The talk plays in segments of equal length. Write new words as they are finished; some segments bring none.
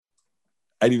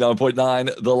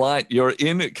89.9 The Light. You're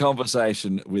in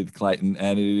conversation with Clayton,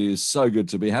 and it is so good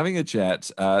to be having a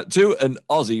chat to an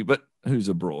Aussie, but who's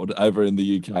abroad over in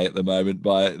the UK at the moment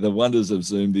by the wonders of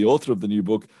Zoom. The author of the new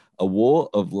book, A War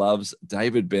of Loves,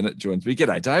 David Bennett, joins me.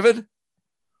 G'day, David.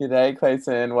 G'day,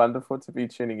 Clayton. Wonderful to be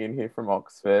tuning in here from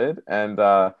Oxford. And,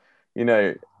 you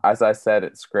know, as I said,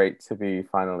 it's great to be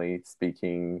finally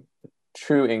speaking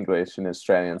true English in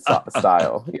Australian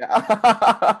style.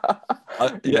 Yeah.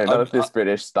 Yeah, None of this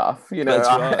British stuff, that's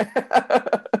right.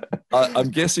 I'm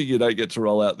guessing you don't get to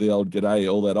roll out the old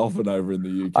g'day all that often over in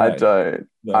the I UK. don't.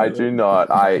 I No. do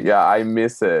not. I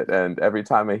miss it. And every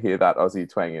time I hear that Aussie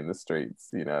twang in the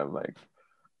streets, I'm like,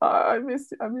 I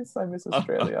miss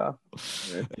Australia.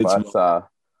 It's But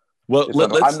well. Yes, I'm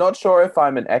Let's. not sure if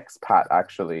I'm an expat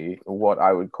actually, what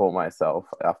I would call myself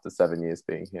after 7 years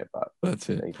being here, but That's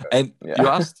it. there you go. And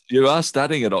Yeah. you are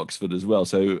studying at Oxford as well.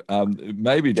 So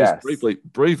maybe just Yes.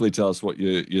 briefly tell us what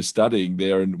you're studying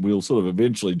there, and we'll sort of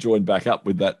eventually join back up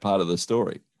with that part of the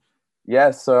story.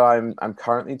 Yeah, so I'm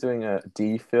currently doing a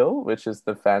DPhil, which is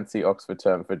the fancy Oxford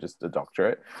term for just a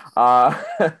doctorate, uh,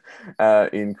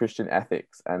 in Christian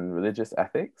ethics and religious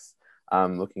ethics,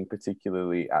 looking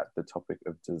particularly at the topic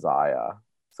of desire.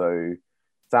 So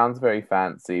sounds very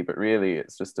fancy, but really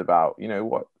it's just about,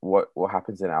 what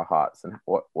happens in our hearts and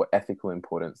what ethical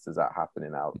importance does that happen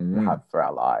in our Mm. have for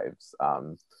our lives.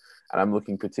 And I'm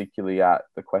looking particularly at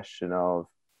the question of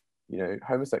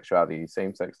homosexuality,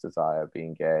 same-sex desire,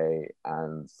 being gay,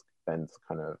 and kind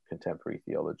of contemporary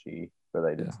theology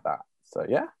related Yeah. to that. So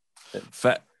yeah, it's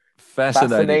Fa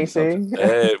Fascinating subject.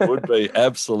 fascinating. It would be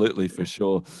absolutely for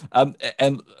sure.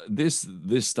 And this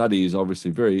study is obviously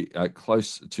very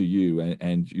close to you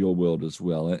and your world as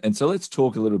well. And so let's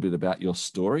talk a little bit about your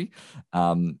story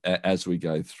as we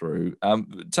go through.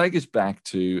 Take us back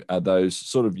to those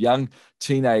sort of young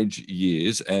teenage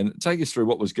years and take us through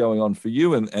what was going on for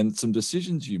you and some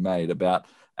decisions you made about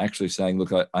actually saying,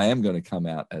 look, I am going to come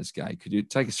out as gay. Could you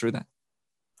take us through that?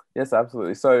 Yes,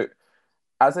 absolutely. So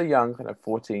as a young kind of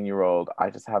 14-year-old,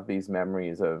 I just have these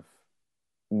memories of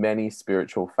many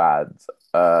spiritual fads,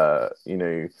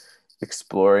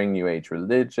 exploring New Age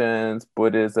religions,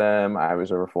 Buddhism. I was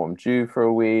a Reformed Jew for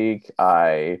a week.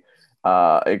 I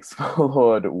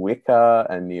explored Wicca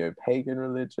and neo-pagan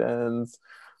religions.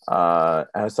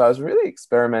 And so I was really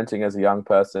experimenting as a young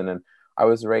person. And I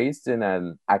was raised in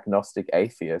an agnostic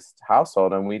atheist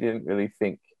household, and we didn't really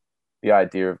think the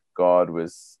idea of God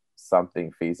was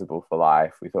something feasible for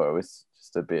life. We thought it was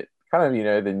just a bit kind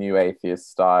of, the new atheist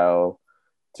style,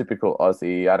 typical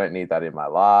Aussie. I don't need that in my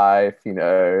life,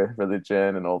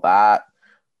 religion and all that.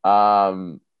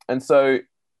 And so,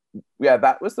 yeah,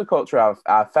 that was the culture of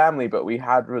our family, but we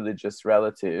had religious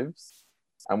relatives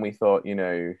and we thought,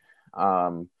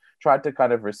 tried to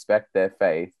kind of respect their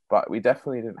faith, but we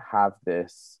definitely didn't have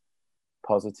this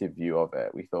positive view of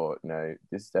it. We thought, no,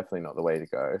 this is definitely not the way to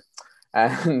go.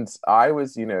 And I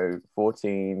was,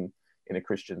 14 in a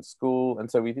Christian school. And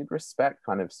so we did respect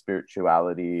kind of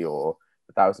spirituality, or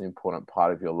that was an important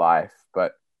part of your life.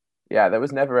 But yeah, there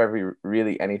was never ever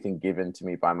really anything given to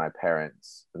me by my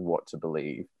parents and what to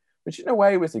believe, which in a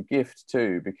way was a gift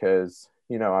too, because,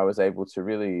 I was able to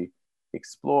really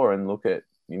explore and look at,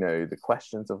 the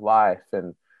questions of life,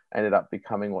 and ended up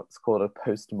becoming what's called a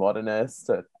postmodernist,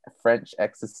 a French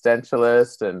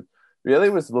existentialist, and really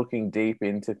was looking deep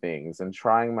into things and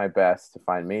trying my best to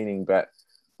find meaning. But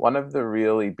one of the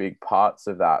really big parts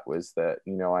of that was that,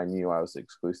 I knew I was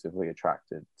exclusively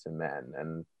attracted to men.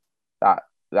 And that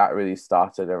really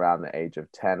started around the age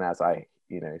of 10 as I,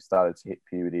 started to hit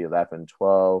puberty, 11,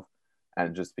 12,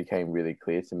 and just became really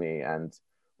clear to me. And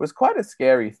was quite a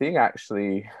scary thing,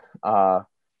 actually,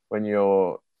 when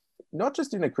you're not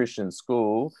just in a Christian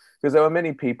school, because there were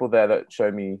many people there that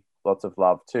showed me lots of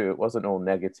love too. It wasn't all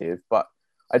negative, but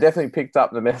I definitely picked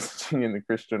up the messaging in the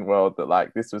Christian world that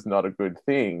like this was not a good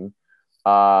thing.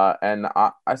 And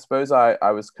I suppose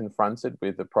I was confronted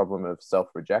with the problem of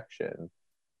self-rejection,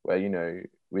 where,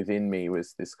 within me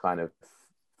was this kind of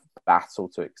battle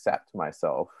to accept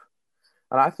myself.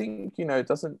 And I think, it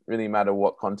doesn't really matter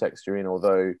what context you're in,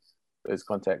 although those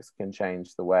contexts can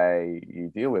change the way you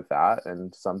deal with that.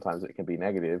 And sometimes it can be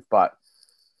negative. But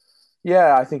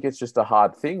yeah, I think it's just a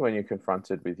hard thing when you're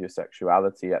confronted with your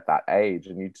sexuality at that age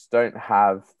and you just don't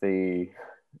have the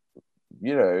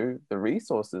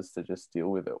resources to just deal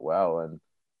with it well.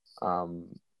 Um,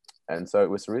 and so it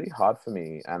was really hard for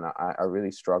me, and I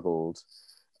really struggled.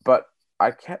 But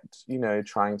I kept,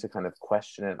 trying to kind of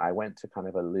question it. I went to kind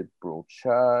of a liberal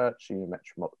church,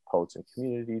 metropolitan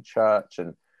community church,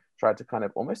 and tried to kind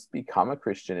of almost become a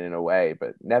Christian in a way,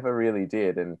 but never really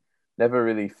did, and never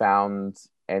really found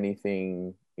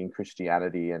anything in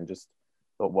Christianity and just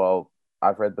thought, well,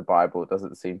 I've read the Bible. It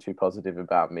doesn't seem too positive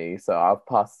about me, so I'll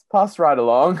pass right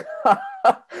along.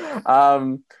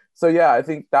 So yeah, I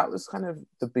think that was kind of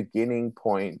the beginning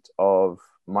point of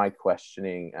my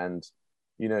questioning, and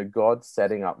God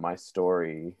setting up my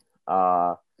story.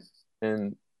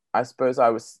 And I suppose I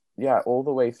was, yeah, all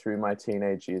the way through my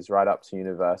teenage years, right up to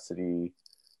university,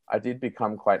 I did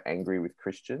become quite angry with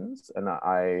Christians, and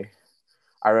I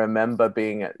remember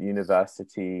being at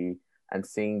university and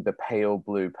seeing the pale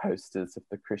blue posters of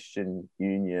the Christian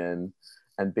Union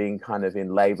and being kind of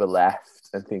in Labour left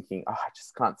and thinking, oh, I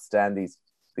just can't stand these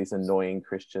annoying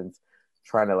Christians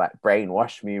trying to like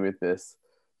brainwash me with this,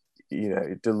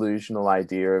 delusional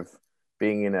idea of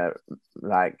being in a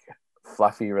like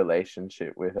fluffy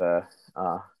relationship with a,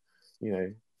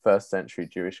 first century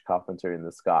Jewish carpenter in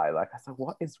the sky. Like I said,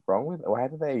 what is wrong with it? Why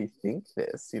do they think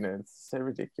this? It's so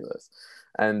ridiculous.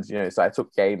 And, so I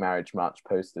took gay marriage march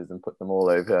posters and put them all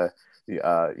over the,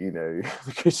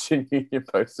 the Christian Union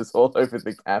posters all over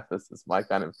the campus as my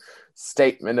kind of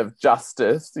statement of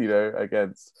justice,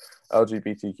 against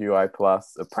LGBTQI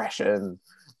plus oppression.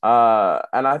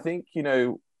 And I think,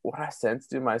 what I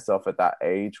sensed in myself at that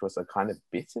age was a kind of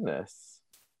bitterness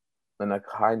and a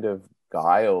kind of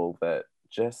guile that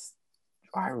just,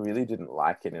 I really didn't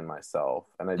like it in myself,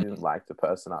 and I didn't like the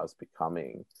person I was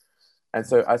becoming. And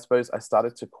so I suppose I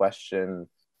started to question,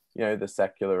 the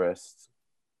secularist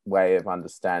way of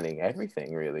understanding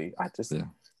everything, really.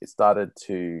 It started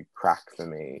to crack for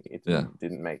me. It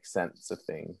didn't make sense of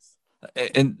things.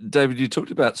 And David, you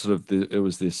talked about sort of it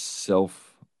was this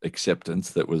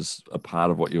self-acceptance that was a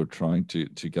part of what you were trying to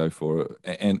go for.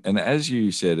 And as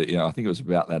you said, I think it was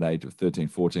about that age of 13,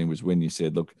 14 was when you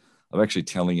said, look, I'm actually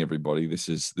telling everybody this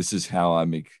is how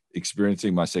I'm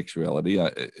experiencing my sexuality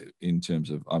in terms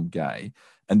of I'm gay.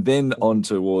 And then on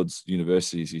towards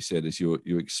university, as you said, as you're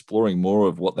exploring more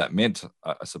of what that meant,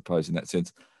 I suppose, in that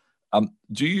sense.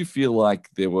 Do you feel like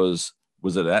there was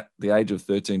it at the age of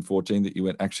 13, 14 that you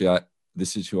went, actually,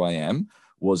 this is who I am?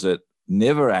 Was it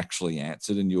never actually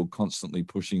answered and you're constantly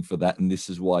pushing for that, and this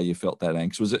is why you felt that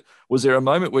anxious? Was there a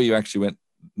moment where you actually went,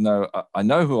 no, I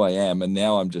know who I am, and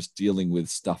now I'm just dealing with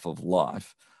stuff of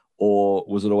life? Or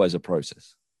was it always a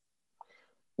process?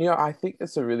 I think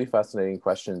it's a really fascinating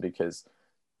question, because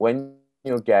when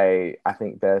you're gay, I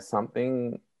think there's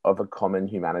something of a common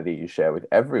humanity you share with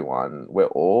everyone. We're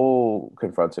all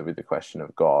confronted with the question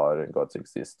of God and God's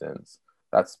existence.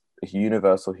 That's a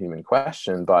universal human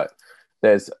question, but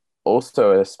there's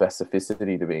also a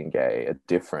specificity to being gay, a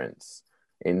difference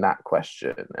in that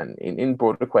question and in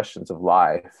broader questions of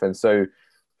life. And so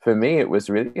for me, it was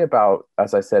really about,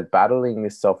 as I said, battling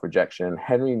this self-rejection.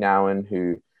 Henry Nouwen,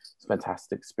 who is a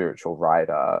fantastic spiritual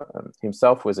writer,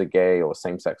 himself was a gay or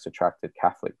same-sex attracted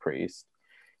Catholic priest.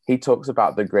 He talks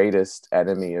about the greatest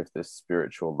enemy of the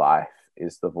spiritual life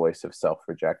is the voice of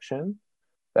self-rejection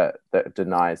that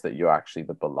denies that you're actually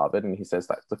the beloved. And he says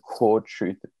that the core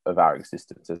truth of our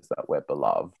existence is that we're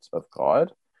beloved of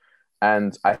God.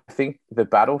 And I think the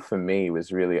battle for me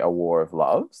was really a war of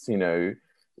loves.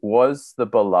 Was the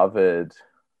belovedness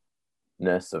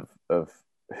of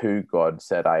who God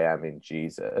said I am in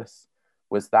Jesus,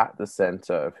 was that the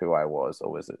center of who I was,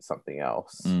 or was it something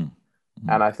else? And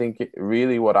I think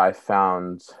really what I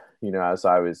found, as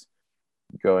I was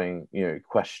going,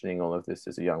 questioning all of this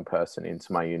as a young person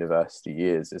into my university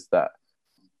years, is that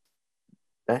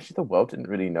actually the world didn't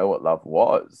really know what love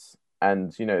was.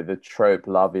 And, the trope,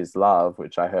 love is love,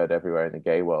 which I heard everywhere in the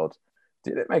gay world,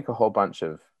 didn't make a whole bunch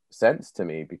of sense to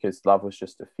me, because love was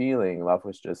just a feeling. Love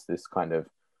was just this kind of,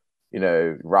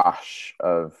 rush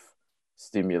of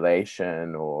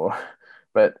stimulation,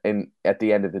 but at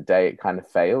the end of the day, it kind of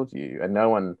failed you. And no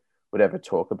one would ever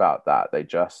talk about that. They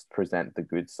just present the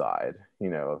good side,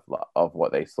 of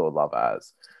what they saw love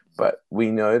as. But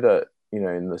we know that,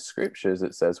 in the scriptures,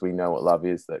 it says we know what love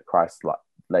is, that Christ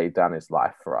laid down his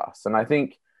life for us. And I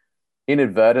think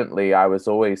inadvertently, I was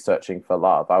always searching for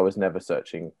love. I was never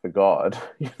searching for God,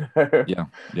 Yeah.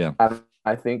 And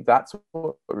I think that's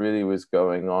what really was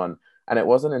going on. And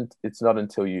it's not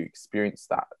until you experience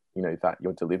that, that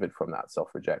you're delivered from that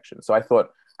self-rejection. So I thought,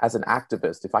 as an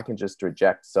activist, if I can just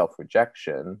reject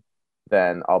self-rejection,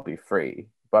 then I'll be free.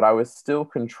 But I was still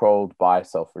controlled by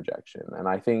self-rejection. And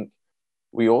I think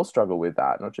we all struggle with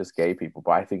that, not just gay people,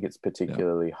 but I think it's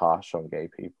particularly harsh on gay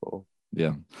people.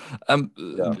 Yeah.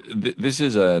 This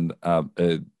is an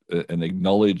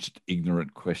acknowledged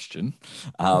ignorant question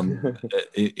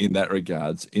in that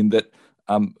regards, in that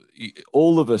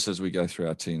all of us, as we go through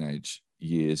our teenage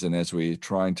years and as we're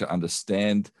trying to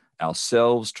understand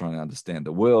ourselves, trying to understand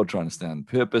the world, trying to understand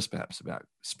purpose, perhaps about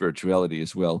spirituality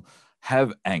as well,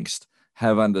 have angst,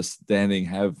 have understanding,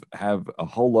 have a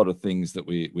whole lot of things that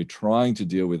we're trying to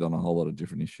deal with on a whole lot of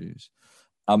different issues.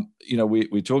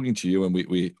 We're talking to you, and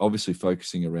we obviously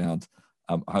focusing around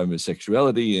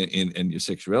homosexuality and your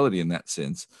sexuality in that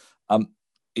sense.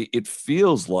 It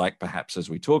feels like perhaps as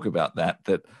we talk about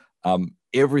that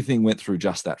everything went through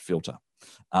just that filter.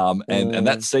 And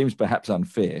that seems perhaps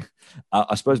unfair.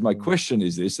 I suppose my question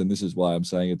is this, and this is why I'm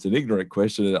saying it's an ignorant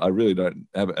question, I really don't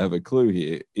have a clue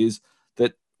here, is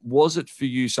that was it for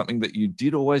you something that you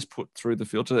did always put through the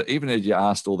filter, even as you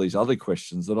asked all these other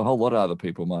questions that a whole lot of other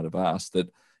people might have asked, that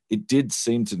it did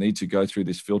seem to need to go through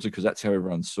this filter because that's how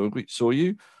everyone saw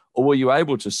you? Or were you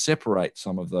able to separate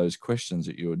some of those questions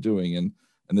that you were doing, and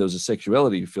there was a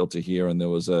sexuality filter here, and there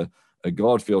was a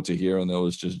God filter here, and there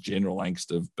was just general angst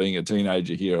of being a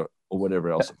teenager here, or whatever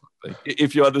else it might be,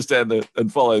 if you understand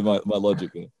and follow my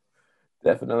logic there?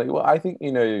 Definitely. Well, I think,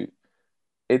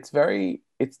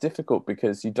 it's difficult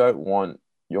because you don't want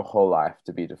your whole life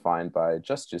to be defined by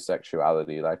just your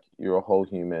sexuality. Like, you're a whole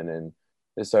human, and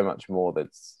there's so much more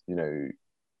that's,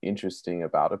 interesting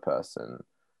about a person.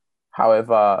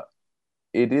 However,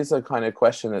 it is a kind of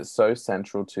question that's so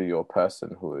central to your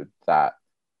personhood that,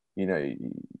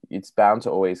 it's bound to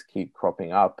always keep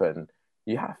cropping up, and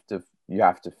you have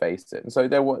to face it. And so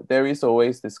there is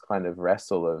always this kind of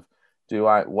wrestle of,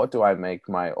 what do I make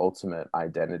my ultimate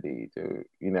identity?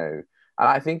 And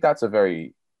I think that's a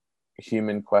very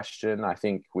human question. I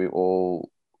think we all,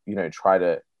 try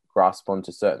to grasp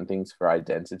onto certain things for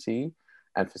identity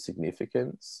and for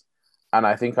significance. And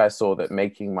I think I saw that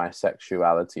making my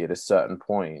sexuality at a certain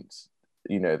point,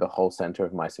 the whole center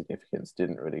of my significance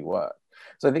didn't really work.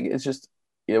 So I think it's just,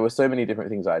 there were so many different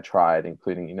things I tried,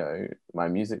 including, my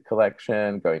music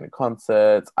collection, going to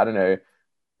concerts, I don't know,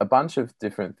 a bunch of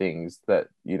different things that,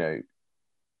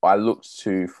 I looked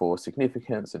to for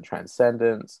significance and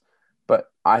transcendence.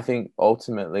 But I think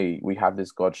ultimately we have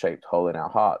this God-shaped hole in our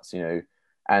hearts,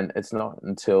 and it's not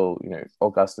until,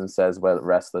 Augustine says we're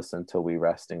restless until we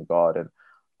rest in God. And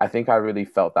I think I really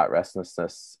felt that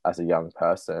restlessness as a young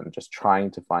person, just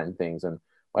trying to find things. And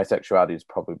my sexuality is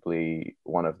probably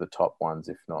one of the top ones,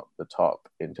 if not the top,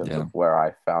 in terms of where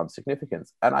I found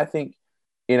significance. And I think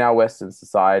in our Western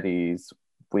societies,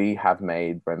 we have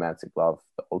made romantic love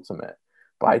the ultimate,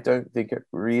 but I don't think it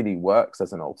really works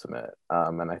as an ultimate.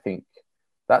 And I think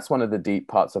that's one of the deep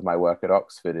parts of my work at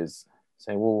Oxford, is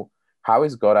saying, well, how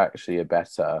is God actually a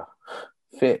better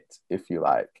fit, if you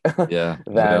like, than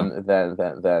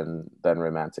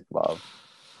romantic love?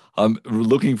 I'm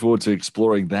looking forward to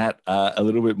exploring that a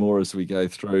little bit more as we go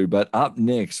through. But up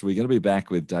next, we're going to be back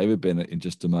with David Bennett in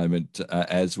just a moment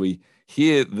as we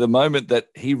hear the moment that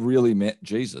he really met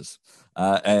Jesus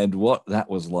and what that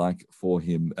was like for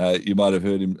him. You might have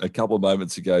heard him a couple of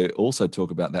moments ago also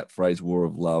talk about that phrase, War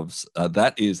of Loves.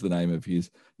 That is the name of his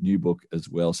new book as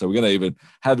well. So we're going to even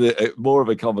have more of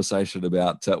a conversation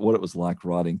about what it was like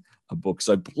writing a book.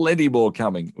 So plenty more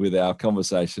coming with our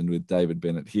conversation with David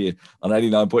Bennett here on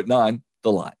 89.9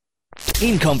 The Light.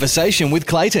 In conversation with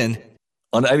Clayton.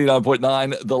 On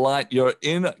 89.9 The Light, you're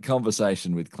in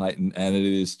conversation with Clayton, and it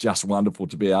is just wonderful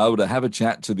to be able to have a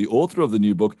chat to the author of the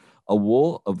new book, A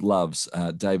War of Loves.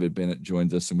 David Bennett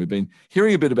joins us, and we've been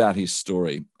hearing a bit about his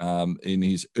story. In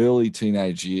his early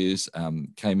teenage years,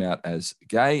 came out as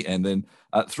gay, and then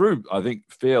through, I think,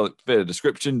 fair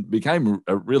description, became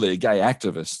really a gay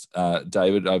activist,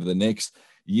 David, over the next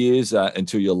years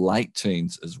until your late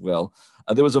teens as well.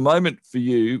 There was a moment for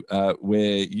you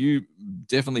where you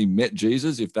definitely met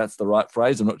Jesus, if that's the right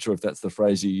phrase. I'm not sure if that's the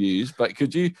phrase you use, but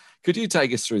could you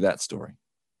take us through that story?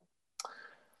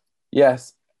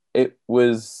 Yes, it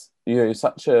was,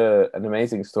 such an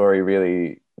amazing story,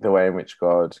 really, the way in which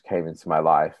God came into my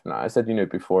life. And I said,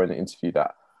 before in the interview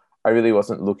that I really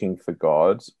wasn't looking for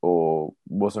God, or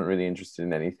wasn't really interested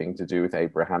in anything to do with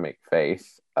Abrahamic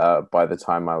faith by the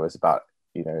time I was about,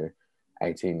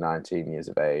 18, 19 years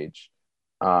of age.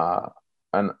 But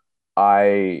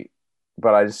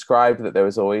I described that there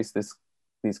was always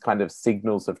these kind of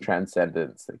signals of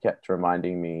transcendence that kept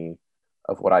reminding me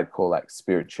of what I'd call like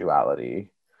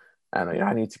spirituality. And,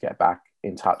 I need to get back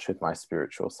in touch with my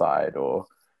spiritual side, or,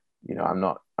 I'm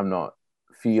not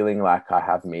feeling like I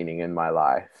have meaning in my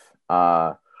life.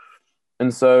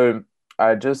 And so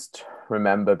I just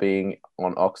remember being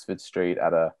on Oxford Street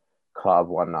at a club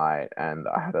one night, and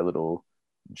I had a little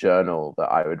journal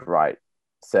that I would write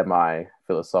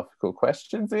semi-philosophical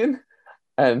questions in,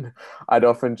 and I'd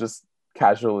often just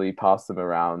casually pass them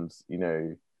around,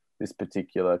 this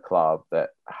particular club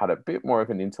that had a bit more of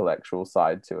an intellectual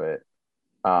side to it.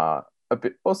 a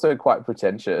bit also quite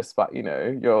pretentious, but you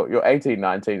know, you're 18,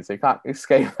 19, so you can't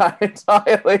escape that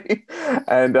entirely.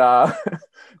 And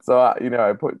so you know,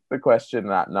 I put the question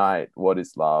that night, what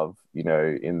is love, you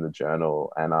know, in the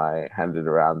journal, and I handed it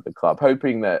around the club,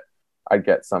 hoping that I'd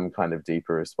get some kind of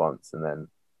deeper response, and then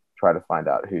try to find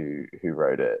out who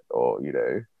wrote it, or you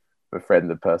know, befriend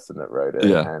the person that wrote it.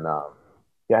 Yeah. And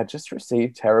yeah, I just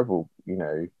received terrible, you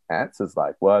know, answers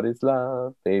like, what is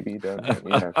love, baby, don't hurt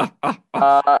me, you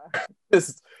know.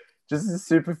 Just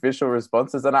superficial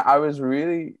responses. And I was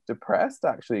really depressed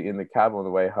actually in the cab on the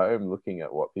way home, looking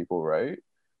at what people wrote.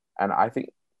 And I think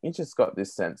you just got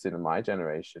this sense in my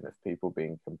generation of people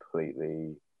being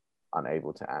completely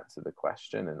unable to answer the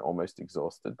question and almost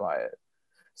exhausted by it.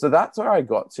 So that's where I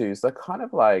got to. So kind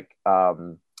of like,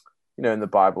 you know, in the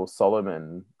Bible,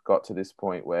 Solomon got to this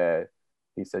point where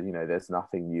he said, you know, there's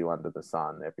nothing new under the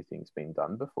sun. Everything's been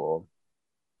done before.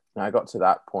 And I got to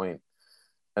that point,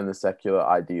 and the secular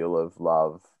ideal of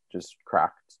love just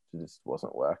cracked, just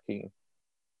wasn't working.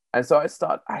 And so I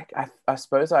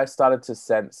suppose I started to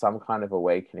sense some kind of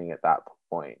awakening at that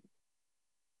point.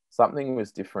 Something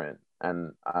was different.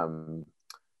 And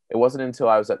it wasn't until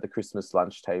I was at the Christmas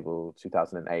lunch table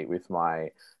 2008 with my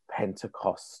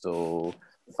Pentecostal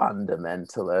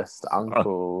fundamentalist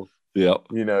uncle, Yep.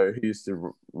 you know, who used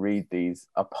to read these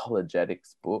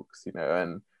apologetics books, you know,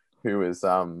 and who was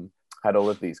had all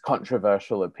of these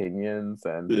controversial opinions,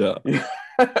 and Yeah.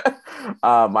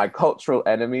 my cultural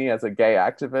enemy as a gay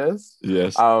activist.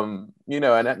 Yes. You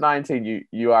know, and at 19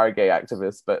 you are a gay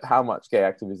activist, but how much gay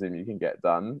activism you can get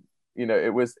done, you know,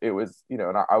 it was, you know,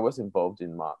 and I was involved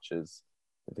in marches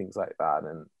and things like that,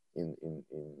 and in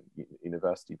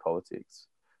university politics.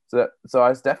 So I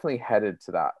was definitely headed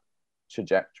to that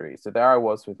trajectory. So there I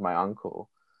was with my uncle,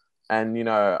 and you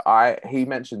know, he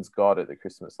mentions God at the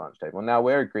Christmas lunch table. Now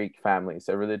we're a Greek family,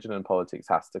 so religion and politics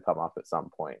has to come up at some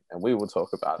point, and we will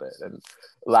talk about it, and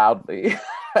loudly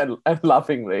and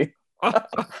lovingly,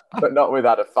 but not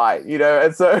without a fight, you know.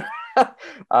 And so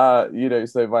you know,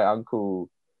 so my uncle,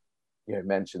 you know,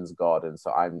 mentions God, and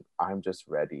so I'm just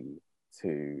ready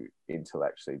to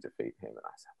intellectually defeat him. And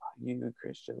I said, well, you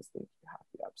Christians think you have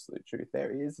the absolute truth.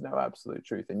 There is no absolute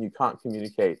truth, and you can't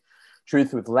communicate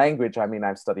truth with language. I mean,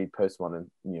 I've studied postmodern,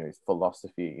 you know,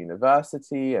 philosophy at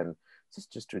university, and it's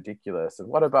just ridiculous. And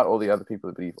what about all the other people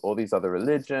who believe all these other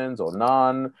religions or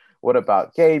none? What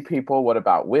about gay people? What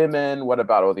about women? What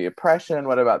about all the oppression?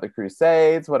 What about the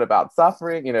Crusades? What about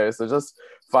suffering? You know, so just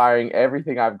firing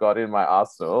everything I've got in my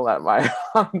arsenal at my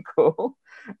uncle.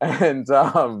 And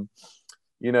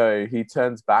you know, he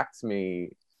turns back to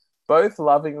me both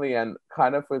lovingly and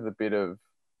kind of with a bit of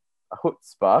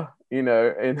chutzpah, you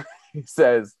know, and he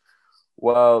says,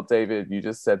 well, David, you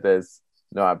just said there's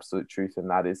no absolute truth,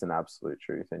 and that is an absolute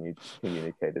truth, and you just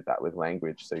communicated that with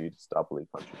language, so you just doubly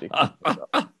contradicted yourself.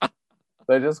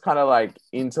 So just kind of like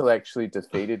intellectually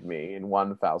defeated me in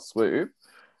one foul swoop.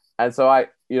 And so I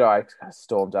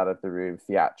stormed out of the room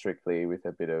theatrically with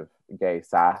a bit of gay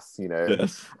sass, you know.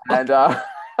 Yes. And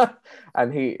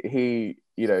and he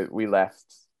you know, we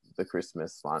left the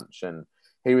Christmas lunch, and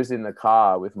he was in the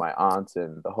car with my aunt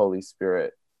and the Holy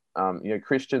Spirit. You know,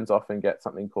 Christians often get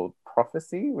something called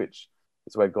prophecy, which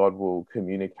is where God will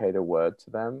communicate a word to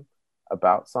them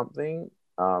about something.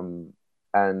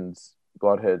 And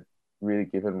God had really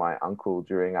given my uncle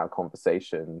during our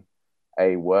conversation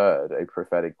a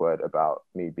prophetic word about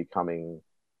me becoming,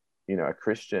 you know, a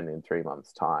Christian in 3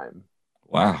 months' time.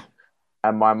 Wow.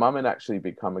 And my mum had actually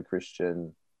become a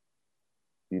Christian,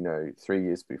 you know, 3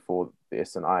 years before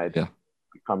this. And I had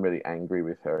become really angry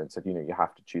with her and said, you know, you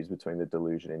have to choose between the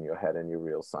delusion in your head and your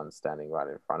real son standing right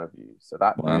in front of you. So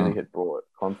that really had brought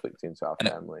conflict into our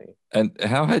family. And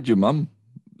how had your mum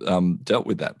dealt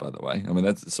with that, by the way? I mean,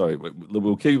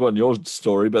 we'll keep on your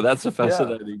story, but that's a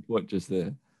fascinating point just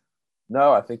there.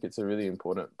 No, I think it's a really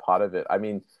important part of it. I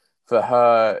mean, for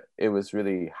her, it was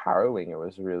really harrowing. It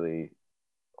was really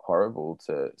horrible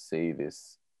to see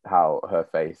this, how her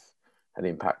faith had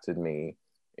impacted me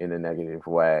in a negative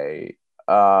way.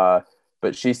 But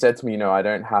she said to me, you know, I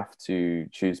don't have to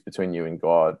choose between you and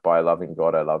God. By loving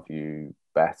God, I love you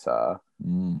better.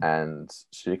 And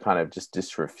she kind of just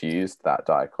disrefused that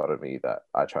dichotomy that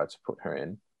I tried to put her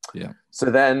in. Yeah. So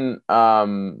then,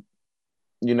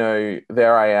 you know,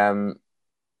 there I am.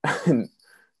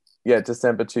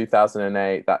 December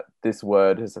 2008, that this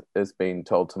word has been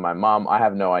told to my mum. I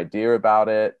have no idea about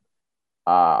it.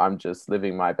 I'm just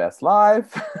living my best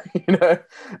life, you know,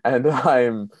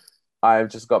 and I've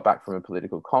just got back from a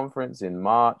political conference in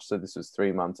March. So this was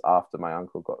 3 months after my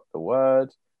uncle got the word.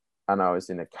 And I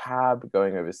was in a cab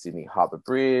going over Sydney Harbour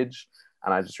Bridge.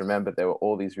 And I just remember there were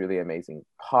all these really amazing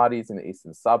parties in the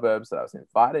eastern suburbs that I was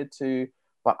invited to,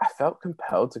 but I felt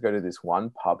compelled to go to this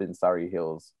one pub in Surrey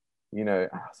Hills, and I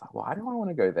was like, why do I want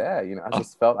to go there? I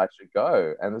just felt I should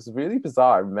go. And it was really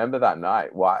bizarre. I remember that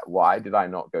night, why did I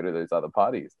not go to those other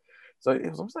parties? So it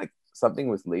was almost like something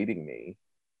was leading me,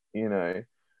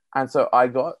 And so I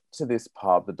got to this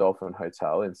pub, the Dolphin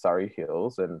Hotel in Surrey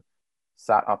Hills, and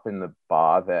sat up in the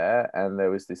bar there. And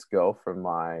there was this girl from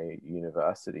my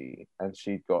university, and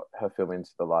she'd got her film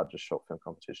into the largest short film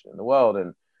competition in the world.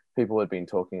 And people had been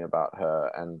talking about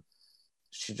her. And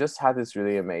she just had this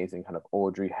really amazing kind of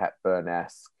Audrey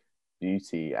Hepburn-esque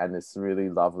beauty and this really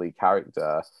lovely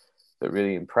character that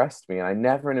really impressed me. And I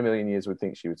never in a million years would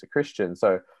think she was a Christian.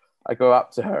 So I go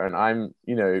up to her, and I'm,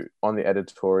 on the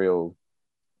editorial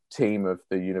team of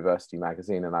the university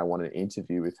magazine, and I want an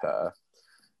interview with her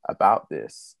about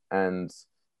this. And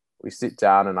we sit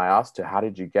down, and I asked her, how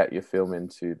did you get your film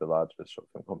into the largest short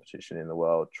film competition in the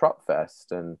world,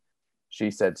 Tropfest? And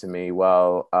she said to me,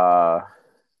 well,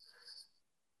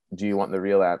 do you want the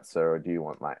real answer, or do you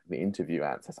want like the interview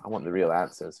answer? I said, I want the real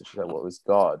answer. So she said, well, it was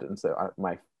God. And so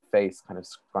my face kind of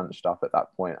scrunched up at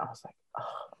that point. I was like,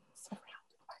 oh, surrounded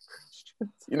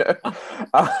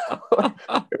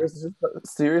by Christians, it was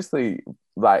just seriously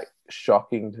like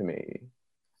shocking to me.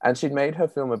 And she'd made her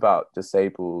film about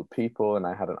disabled people, and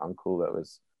I had an uncle that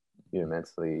was,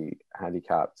 mentally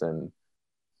handicapped, and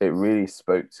it really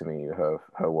spoke to me,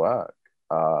 her work.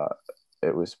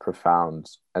 It was profound.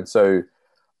 And so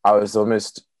I was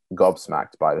almost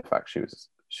gobsmacked by the fact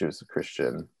she was a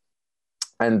Christian.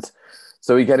 And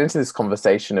so we get into this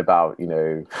conversation about,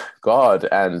 God,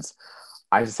 and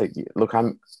I just say, look,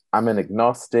 I'm an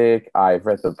agnostic. I've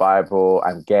read the Bible.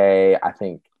 I'm gay. I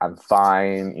think I'm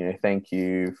fine. Thank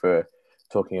you for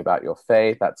talking about your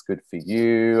faith. That's good for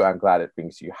you. I'm glad it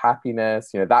brings you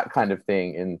happiness. That kind of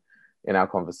thing in our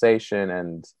conversation.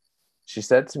 And she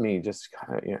said to me, just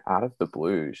kind of, out of the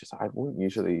blue, she said, I wouldn't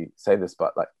usually say this,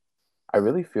 but like, I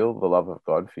really feel the love of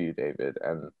God for you, David.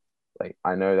 And like,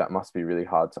 I know that must be really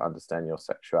hard to understand your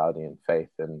sexuality and faith.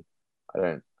 And I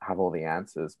don't have all the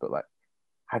answers, but like,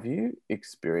 have you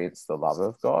experienced the love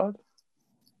of God?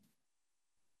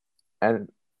 And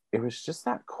it was just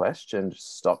that question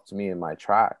just stopped me in my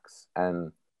tracks. And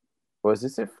it was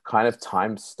as if kind of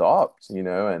time stopped,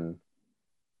 and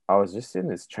I was just in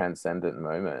this transcendent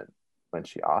moment when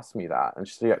she asked me that. And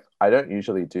she said, I don't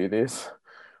usually do this,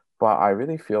 but I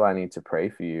really feel I need to pray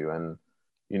for you. And,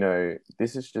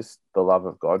 this is just the love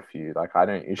of God for you. Like, I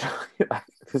don't usually, like,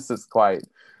 this is quite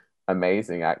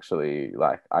amazing, actually.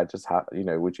 Like, I just have, do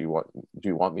you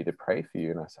want me to pray for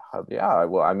you? And I said, oh, yeah,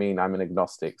 well, I mean, I'm an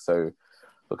agnostic. So,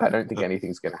 look, I don't think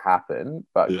anything's going to happen,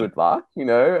 but good luck,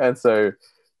 And so,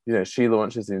 she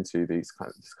launches into this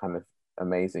kind of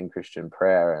amazing Christian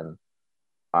prayer. And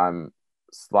I'm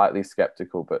slightly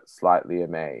skeptical, but slightly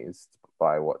amazed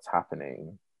by what's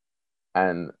happening.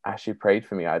 And as she prayed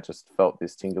for me, I just felt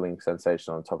this tingling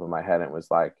sensation on top of my head. And it was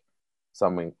like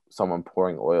someone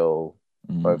pouring oil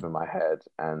over my head.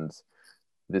 And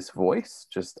this voice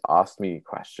just asked me a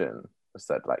question. It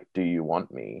said, like, do you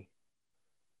want me?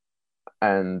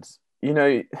 And,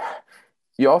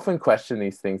 you often question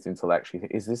these things intellectually.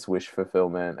 Is this wish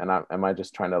fulfillment? And am I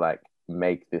just trying to like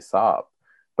make this up?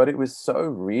 But it was so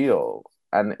real.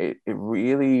 And it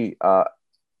really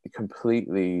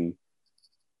completely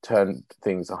turned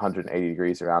things 180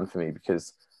 degrees around for me,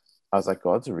 because I was like,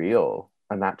 God's real,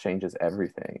 and that changes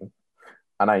everything.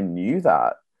 And I knew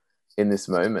that in this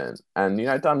moment. And,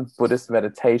 I'd done Buddhist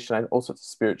meditation and all sorts of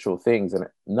spiritual things, and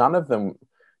none of them,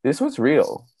 this was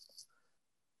real.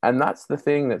 And that's the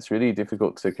thing that's really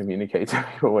difficult to communicate to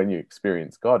people when you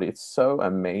experience God. It's so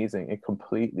amazing. It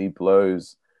completely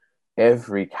blows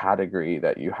every category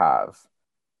that you have.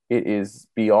 It is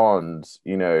beyond,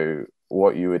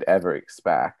 what you would ever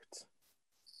expect.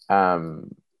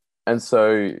 And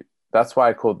so that's why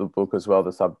I called the book as well,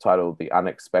 the subtitle, The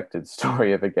Unexpected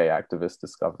Story of a Gay Activist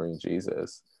Discovering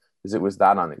Jesus, because it was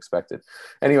that unexpected.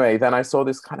 Anyway, then I saw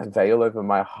this kind of veil over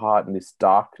my heart and this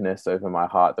darkness over my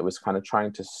heart that was kind of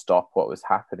trying to stop what was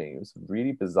happening. It was a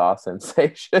really bizarre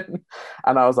sensation.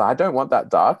 And I was like, I don't want that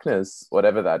darkness,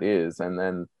 whatever that is. And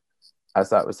then as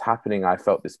that was happening, I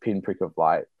felt this pinprick of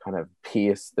light kind of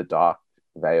pierce the dark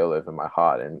veil over my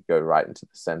heart and go right into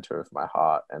the center of my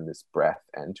heart, and this breath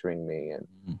entering me.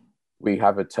 And we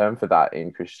have a term for that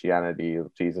in Christianity.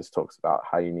 Jesus talks about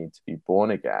how you need to be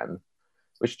born again,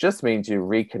 which just means you're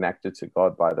reconnected to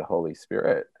God by the Holy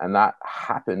Spirit. And that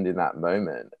happened in that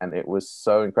moment. And it was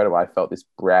so incredible. I felt this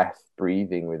breath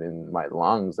breathing within my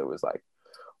lungs. It was like,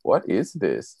 what is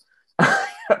this?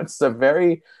 It's a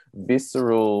very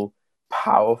visceral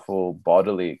powerful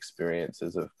bodily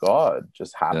experiences of God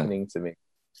just happening to me.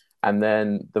 And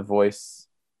then the voice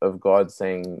of God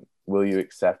saying, will you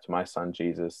accept my son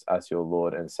Jesus as your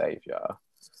Lord and Savior?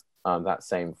 That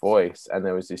same voice. And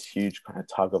there was this huge kind of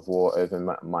tug of war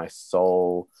over my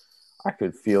soul. I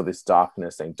could feel this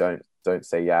darkness saying, don't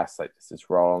say yes, like this is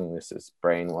wrong, this is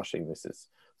brainwashing, this is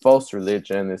false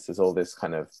religion, this is all this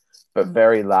kind of, but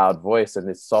very loud voice, and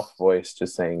this soft voice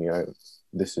just saying,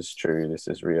 this is true, this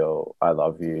is real, I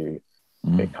love you,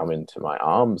 come into my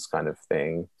arms, kind of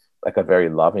thing, like a very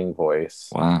loving voice.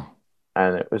 Wow.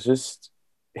 And it was just,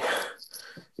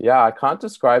 yeah, I can't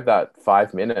describe that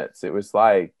 5 minutes. It was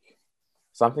like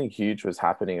something huge was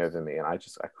happening over me, and I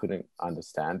couldn't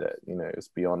understand it. It was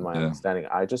beyond my understanding.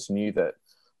 I just knew that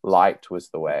light was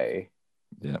the way.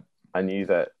 Yeah. I knew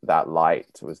that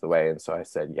light was the way. And so I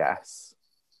said yes.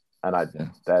 And I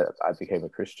became a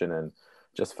Christian and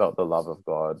just felt the love of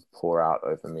God pour out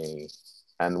over me,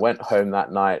 and went home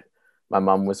that night. My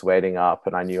mum was waiting up,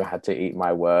 and I knew I had to eat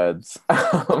my words.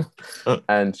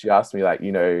 And she asked me, like,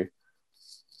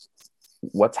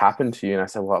 what's happened to you? And I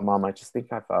said, well, Mum, I just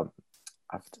think I've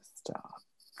just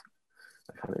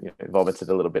I kind of vomited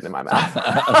a little bit in my mouth.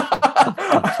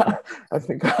 I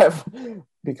think I've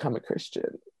become a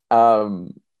Christian.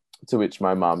 To which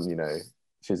my mum,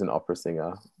 she's an opera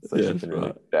singer, so she can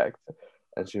really project.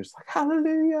 And she was like,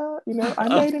 hallelujah, I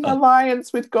made an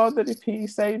alliance with God that if he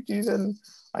saved you, then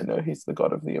I know he's the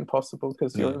God of the impossible,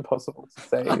 because you're impossible to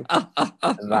save.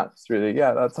 And that's really,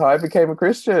 that's how I became a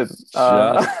Christian.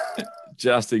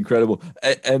 Just incredible.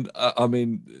 And I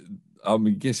mean,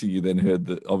 I'm guessing you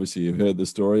then obviously you heard the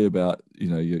story about,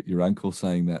 your uncle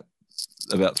saying that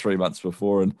about 3 months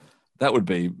before, and that would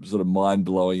be sort of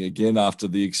mind-blowing again after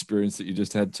the experience that you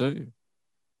just had too.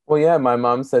 Well, yeah, my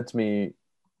mum said to me,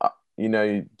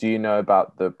 do you know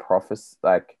about the prophecy?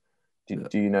 Like, do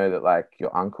you know that, like,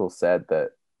 your uncle said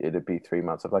that it'd be 3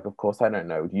 months? I'm like, of course I don't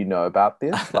know. Do you know about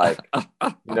this? Like,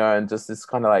 and just this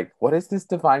kind of like, what is this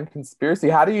divine conspiracy?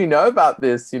 How do you know about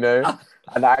this? And I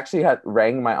actually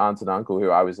rang my aunt and uncle,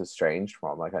 who I was estranged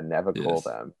from. Like, I never called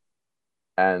them,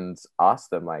 and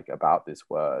asked them, like, about this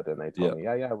word. And they told me,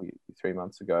 we 3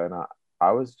 months ago. And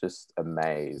I was just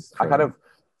amazed. Incredible. I kind of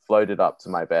floated up to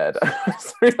my bed.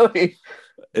 It's really,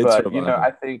 but remarkable.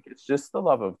 I think it's just the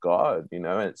love of God.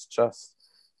 It's just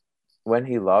when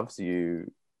he loves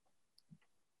you,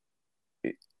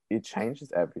 it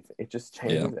changes everything. It just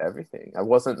changes everything. I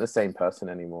wasn't the same person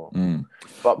anymore,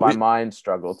 but my mind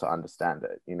struggled to understand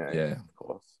it. Of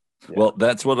course. Yeah. Well,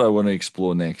 that's what I want to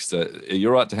explore next.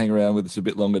 You're right to hang around with us a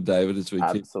bit longer, David, as we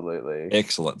Absolutely.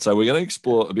 Excellent. So we're going to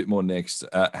explore a bit more next,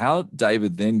 how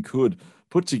David then could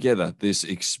put together this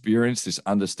experience, this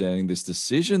understanding, this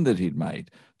decision that he'd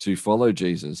made to follow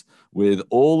Jesus with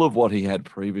all of what he had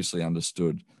previously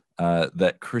understood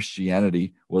that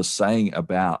Christianity was saying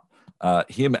about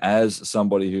him as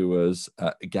somebody who was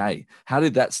gay. How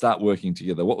did that start working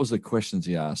together? What was the questions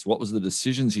he asked? What was the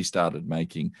decisions he started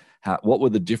making? What were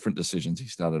the different decisions he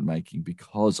started making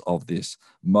because of this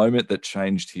moment that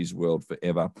changed his world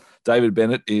forever? David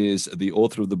Bennett is the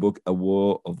author of the book, A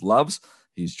War of Loves.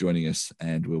 He's joining us,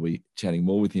 and we'll be chatting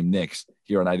more with him next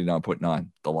here on 89.9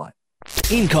 The Light.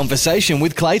 In Conversation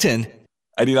with Clayton.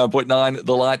 89.9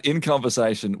 The Light, in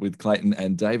conversation with Clayton,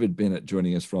 and David Bennett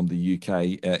joining us from the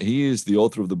UK. He is the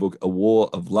author of the book, A War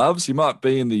of Loves. He might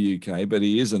be in the UK, but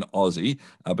he is an Aussie.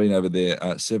 I've been over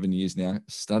there 7 years now,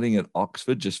 studying at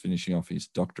Oxford, just finishing off his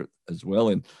doctorate as well.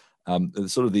 And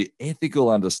sort of the ethical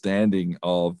understanding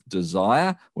of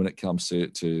desire when it comes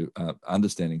to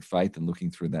understanding faith and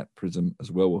looking through that prism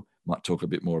as well. We might talk a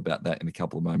bit more about that in a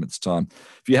couple of moments' time.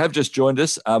 If you have just joined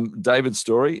us, David's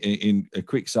story, in a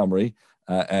quick summary,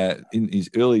 in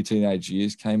his early teenage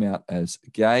years, came out as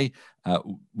gay,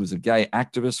 was a gay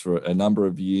activist for a number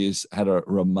of years, had a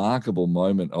remarkable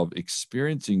moment of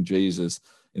experiencing Jesus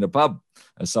in a pub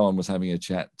as someone was having a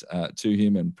chat to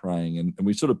him and praying. And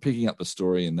we're sort of picking up the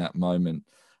story in that moment.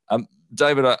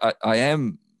 David, I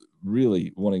am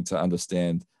really wanting to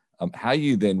understand how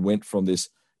you then went from this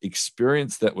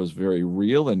experience that was very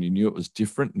real and you knew it was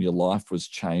different and your life was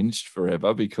changed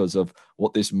forever because of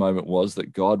what this moment was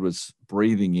that God was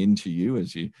breathing into you,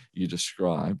 as you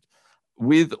described,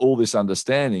 with all this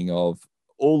understanding of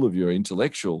all of your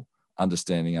intellectual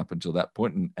understanding up until that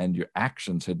point, and your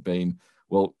actions had been,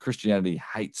 well, Christianity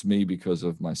hates me because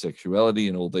of my sexuality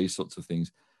and all these sorts of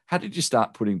things. How did you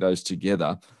start putting those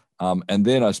together? And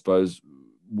then I suppose,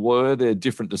 were there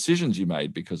different decisions you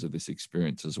made because of this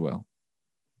experience as well?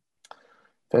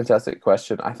 Fantastic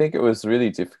question. I think it was really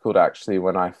difficult actually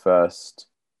when I first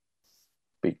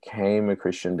became a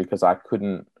Christian, because I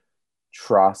couldn't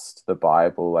trust the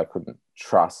Bible. I couldn't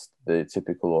trust the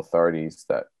typical authorities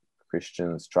that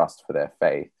Christians trust for their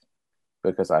faith,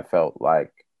 because I felt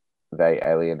like they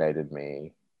alienated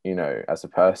me, as a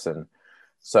person.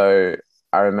 So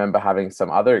I remember having some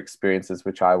other experiences,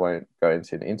 which I won't go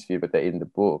into in the interview, but they're in the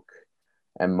book.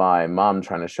 And my mum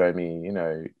trying to show me,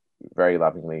 very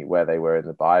lovingly where they were in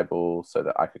the Bible so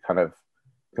that I could kind of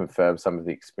confirm some of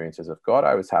the experiences of God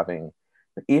I was having.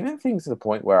 Even things to the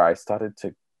point where I started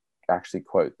to actually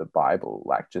quote the Bible,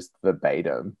 like just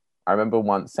verbatim. I remember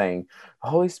once saying, the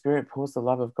Holy Spirit pours the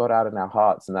love of God out in our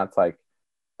hearts. And that's like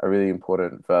a really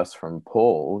important verse from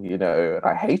Paul, and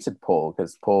I hated Paul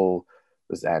because Paul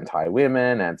was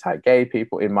anti-women, anti-gay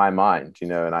people in my mind,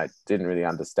 and I didn't really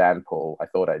understand Paul. I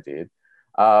thought I did.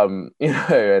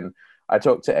 And I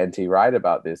talked to N.T. Wright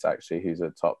about this, actually, who's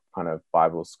a top kind of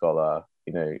Bible scholar,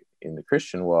 in the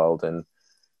Christian world. And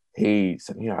he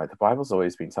said, the Bible's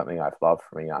always been something I've loved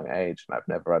from a young age, and I've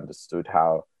never understood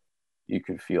how you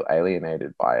could feel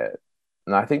alienated by it.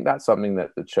 And I think that's something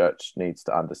that the church needs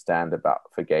to understand about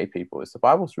for gay people, is the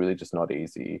Bible's really just not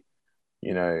easy,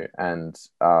 and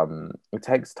it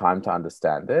takes time to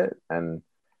understand it. And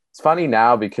it's funny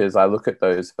now because I look at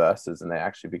those verses and they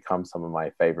actually become some of my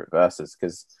favorite verses,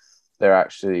 because they're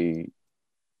actually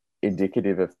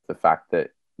indicative of the fact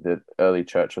that the early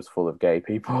church was full of gay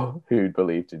people who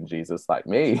believed in Jesus like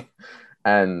me,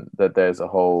 and that there's a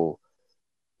whole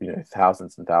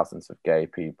thousands and thousands of gay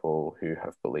people who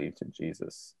have believed in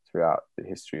Jesus throughout the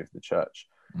history of the church.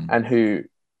 And who,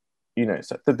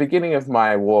 so at the beginning of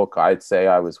my walk, I'd say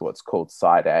I was what's called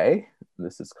side A. And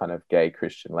this is kind of gay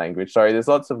Christian language. Sorry, there's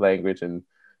lots of language in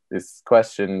this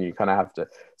question. You kind of have to,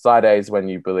 side A is when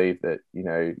you believe that,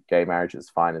 gay marriage is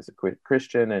fine as a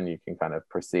Christian, and you can kind of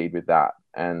proceed with that.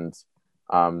 And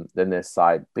then there's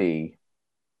side B,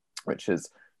 which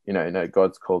is, no,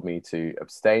 God's called me to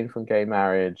abstain from gay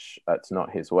marriage. It's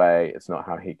not his way. It's not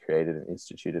how he created and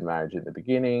instituted marriage in the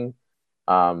beginning.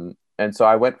 And so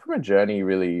I went from a journey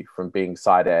really from being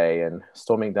side A and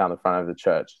storming down the front of the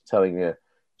church, telling the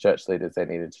church leaders they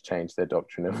needed to change their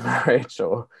doctrine of marriage,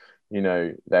 or,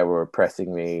 they were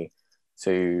oppressing me,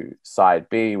 to side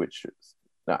B, which is,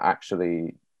 no,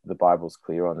 actually the Bible's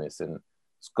clear on this. And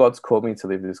God's called me to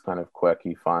live this kind of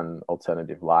quirky, fun,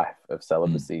 alternative life of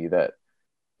celibacy that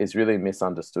is really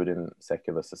misunderstood in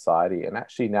secular society. And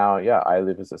actually now, I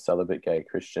live as a celibate gay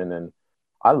Christian, and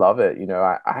I love it.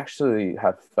 I actually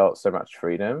have felt so much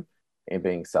freedom in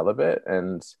being celibate,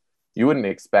 and you wouldn't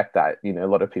expect that. A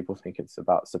lot of people think it's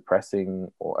about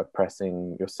suppressing or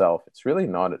oppressing yourself. It's really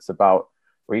not. It's about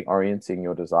reorienting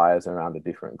your desires around a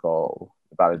different goal,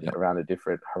 around a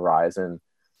different horizon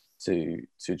to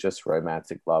just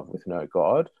romantic love with no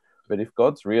God. But if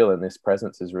God's real, and this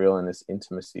presence is real, and this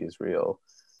intimacy is real,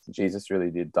 Jesus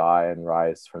really did die and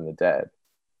rise from the dead,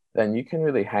 then you can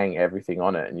really hang everything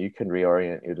on it, and you can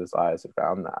reorient your desires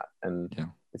around that. And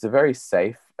it's a very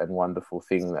safe and wonderful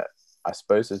thing that I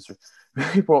suppose has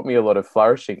really brought me a lot of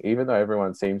flourishing, even though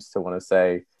everyone seems to want to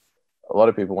say, a lot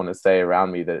of people want to say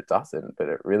around me that it doesn't, but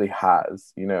it really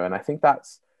has, and I think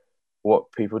that's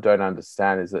what people don't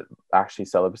understand, is that actually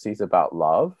celibacy is about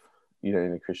love,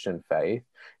 in the Christian faith.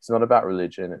 It's not about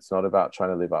religion. It's not about trying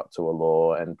to live up to a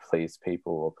law and please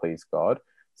people or please God.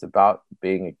 It's about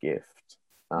being a gift.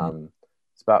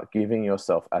 It's about giving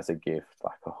yourself as a gift,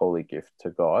 like a holy gift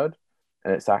to God.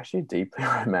 And it's actually a deeply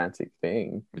romantic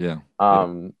thing.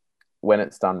 When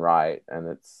it's done right, and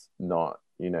it's not,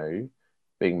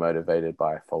 being motivated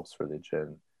by a false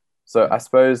religion. So I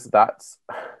suppose that's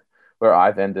where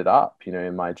I've ended up,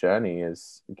 in my journey,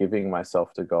 is giving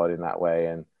myself to God in that way,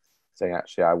 and saying,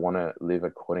 actually, I want to live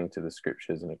according to the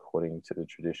scriptures and according to the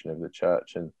tradition of the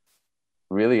church, and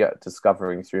really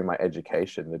discovering through my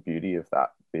education the beauty of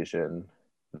that vision.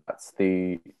 That's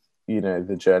the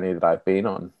journey that I've been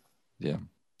on. Yeah.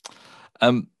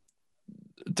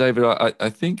 David, I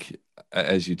think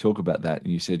as you talk about that,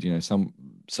 and you said,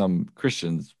 some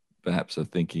Christians perhaps are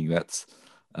thinking that's,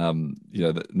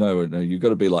 that no, you've got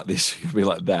to be like this, you've got to be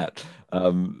like that.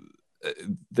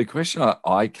 The question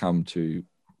I come to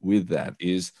with that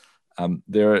is,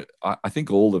 I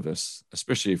think all of us,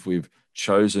 especially if we've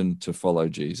chosen to follow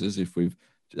Jesus, if we've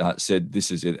said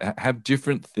this is it, have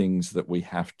different things that we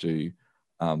have to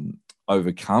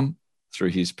overcome through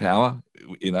his power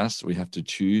in us. We have to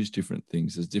choose different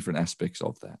things. There's different aspects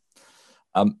of that.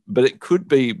 But it could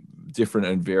be different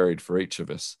and varied for each of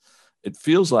us. It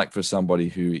feels like for somebody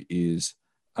who is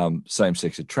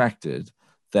same-sex attracted,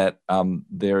 that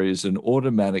there is an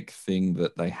automatic thing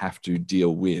that they have to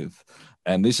deal with.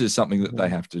 And this is something that they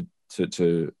have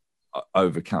to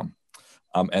overcome.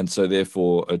 And so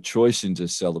therefore a choice into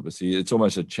celibacy, it's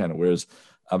almost a channel, whereas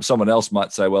someone else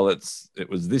might say, well, it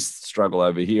was this struggle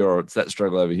over here, or it's that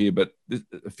struggle over here, but it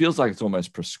feels like it's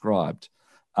almost prescribed.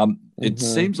 It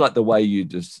seems like the way you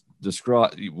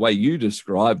describe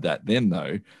that then,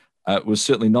 though, was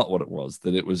certainly not what it was.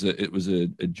 That it was a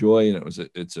joy, and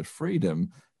it's a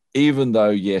freedom, even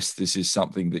though, yes, this is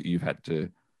something that you've had to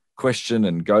question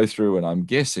and go through, and I'm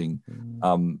guessing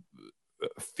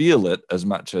feel it as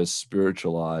much as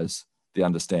spiritualize the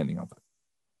understanding of it.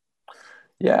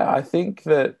 Yeah, I think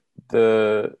that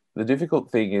the difficult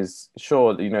thing is,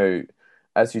 sure,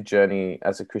 as you journey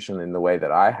as a Christian in the way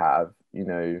that I have,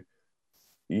 you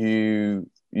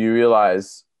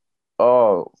realize,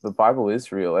 oh, the Bible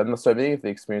is real. And so many of the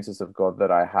experiences of God that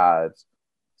I had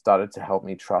started to help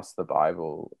me trust the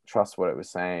Bible, trust what it was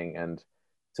saying, and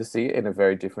to see it in a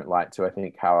very different light to, I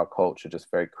think, how our culture just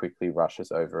very quickly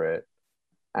rushes over it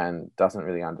and doesn't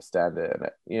really understand it. And,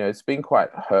 it's been quite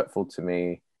hurtful to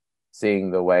me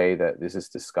seeing the way that this is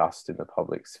discussed in the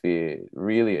public sphere.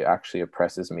 Really actually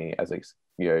oppresses me as a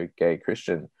gay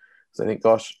Christian. So I think,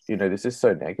 gosh, this is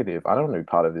so negative. I don't want to be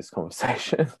part of this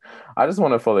conversation. I just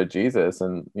want to follow Jesus,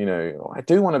 and I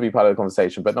do want to be part of the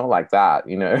conversation, but not like that.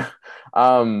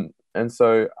 And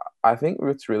so I think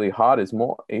what's really hard is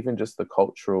more even just the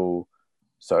cultural,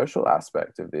 social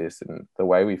aspect of this, and the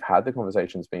way we've had the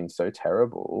conversation's been so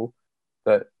terrible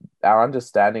that our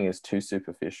understanding is too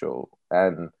superficial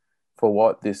and for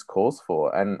what this calls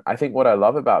for. And I think what I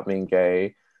love about being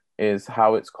gay is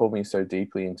how it's called me so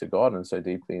deeply into God and so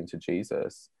deeply into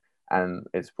Jesus. And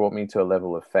it's brought me to a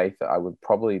level of faith that I would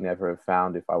probably never have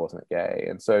found if I wasn't gay.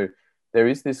 And so there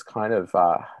is this kind of,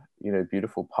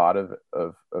 beautiful part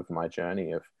of my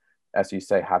journey of, as you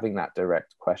say, having that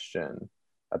direct question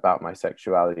about my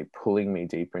sexuality, pulling me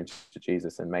deeper into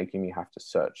Jesus and making me have to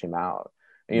search him out.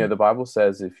 And, the Bible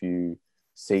says, if you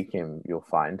seek him, you'll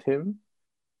find him.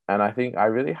 And I think I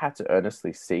really had to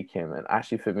earnestly seek him. And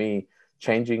actually, for me,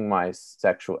 changing my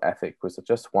sexual ethic was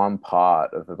just one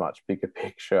part of a much bigger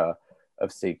picture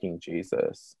of seeking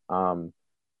Jesus,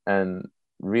 and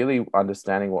really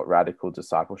understanding what radical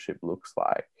discipleship looks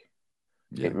like.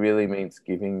 Yeah. It really means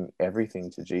giving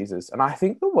everything to Jesus. And I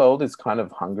think the world is kind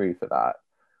of hungry for that.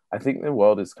 I think the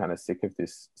world is kind of sick of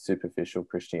this superficial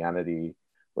Christianity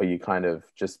where you kind of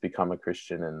just become a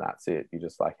Christian and that's it. You're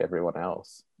just like everyone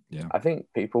else. Yeah. I think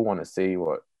people want to see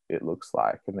what it looks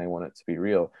like and they want it to be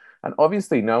real. And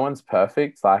obviously no one's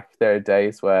perfect. Like there are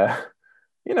days where,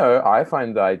 I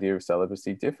find the idea of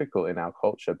celibacy difficult in our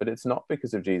culture, but it's not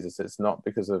because of Jesus. It's not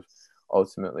because of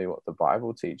ultimately what the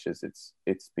Bible teaches.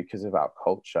 It's because of our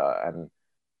culture and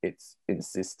its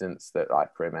insistence that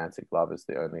like romantic love is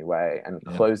the only way, and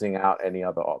closing out any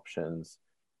other options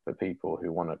for people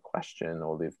who want to question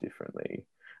or live differently.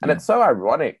 And it's so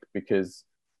ironic because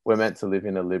we're meant to live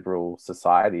in a liberal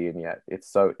society, and yet it's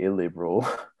so illiberal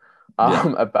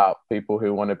about people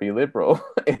who want to be liberal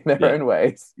in their own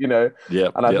ways,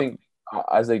 And I think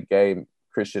as a gay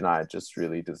Christian, I just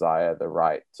really desire the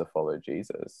right to follow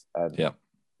Jesus. And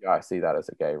I see that as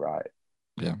a gay right.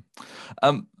 Yeah.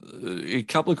 A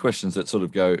couple of questions that sort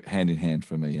of go hand in hand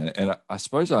for me. And I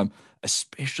suppose I'm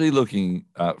especially looking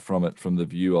from the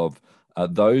view of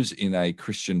those in a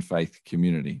Christian faith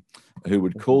community who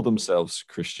would call themselves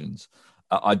Christians.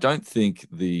 I don't think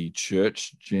the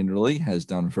church generally has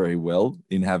done very well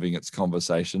in having its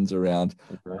conversations around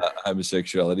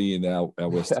homosexuality in our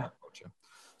Western culture.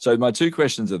 So my two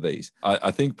questions are these.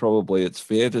 I think probably it's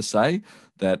fair to say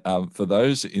that for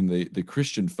those in the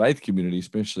Christian faith community,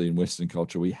 especially in Western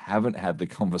culture, we haven't had the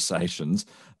conversations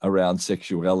around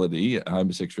sexuality,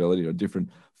 homosexuality, or different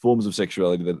forms of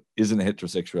sexuality that isn't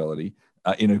heterosexuality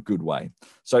in a good way.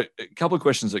 So a couple of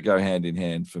questions that go hand in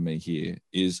hand for me here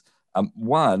is,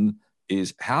 one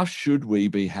is, how should we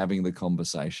be having the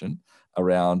conversation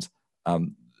around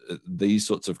these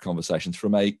sorts of conversations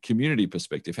from a community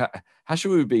perspective? How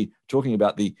should we be talking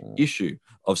about the issue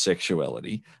of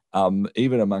sexuality,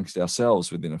 even amongst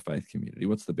ourselves within a faith community?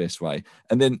 What's the best way?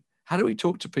 And then how do we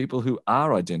talk to people who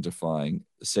are identifying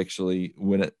sexually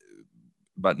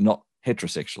but not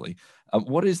heterosexually?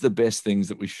 What is the best things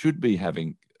that we should be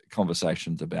having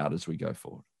conversations about as we go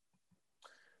forward?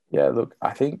 Yeah, look,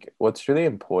 I think what's really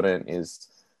important is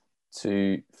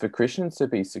for Christians to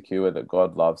be secure that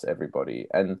God loves everybody.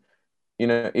 And,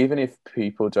 even if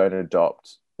people don't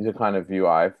adopt the kind of view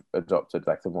I've adopted,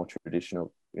 like the more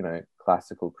traditional,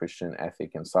 classical Christian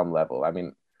ethic in some level. I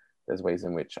mean, there's ways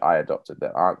in which I adopted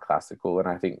that aren't classical. And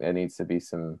I think there needs to be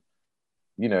some,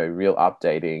 real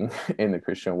updating in the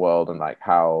Christian world and like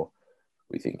how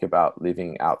we think about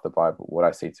living out the Bible, what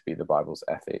I see to be the Bible's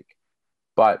ethic.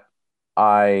 But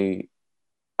I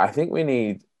I think we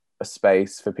need a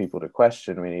space for people to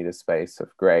question. We need a space of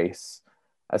grace,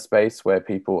 a space where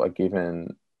people are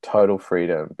given total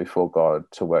freedom before God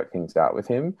to work things out with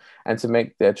him and to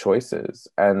make their choices,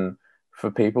 and for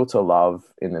people to love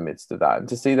in the midst of that, and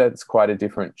to see that it's quite a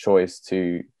different choice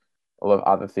to a lot of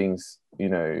other things,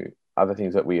 other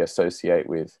things that we associate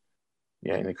with,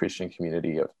 in the Christian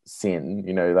community of sin,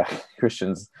 like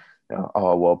Christians,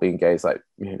 oh, well, being gay is like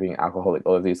being alcoholic,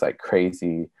 all of these like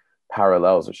crazy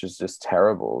parallels, which is just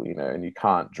terrible, and you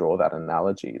can't draw that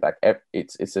analogy. Like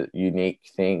it's a unique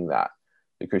thing that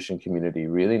the Christian community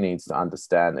really needs to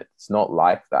understand. It's not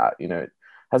like that, it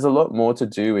has a lot more to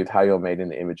do with how you're made in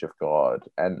the image of God.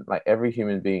 And like every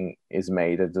human being is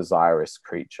made a desirous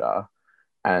creature,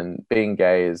 and being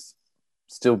gay is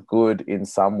still good in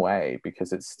some way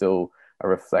because it's still a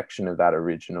reflection of that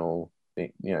original,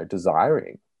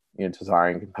 desiring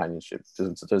companionship,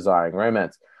 desiring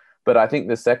romance. But I think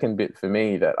the second bit for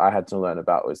me that I had to learn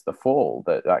about was the fall,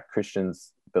 that like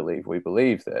Christians believe. We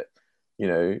believe that,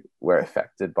 we're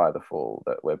affected by the fall,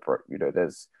 that we're,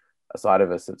 there's a side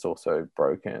of us that's also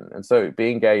broken. And so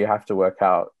being gay, you have to work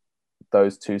out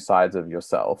those two sides of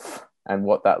yourself and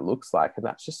what that looks like. And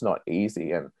that's just not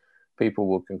easy. And people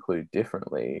will conclude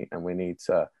differently. And we need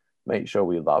to make sure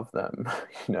we love them,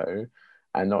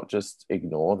 and not just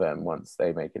ignore them once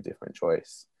they make a different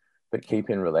choice, but keep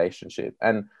in relationship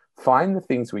and find the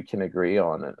things we can agree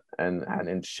on,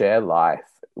 and share life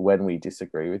when we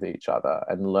disagree with each other,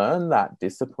 and learn that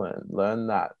discipline, learn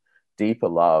that deeper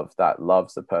love that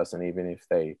loves the person even if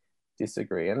they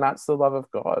disagree. And that's the love of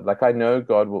God. Like, I know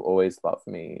God will always love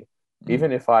me,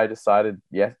 even if I decided,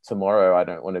 tomorrow I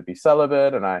don't want to be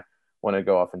celibate and I want to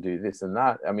go off and do this and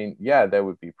that. I mean, there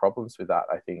would be problems with that,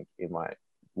 I think, in my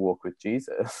walk with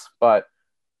Jesus. But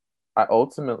I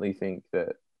ultimately think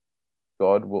that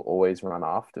God will always run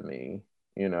after me,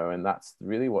 and that's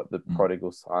really what the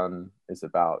prodigal son is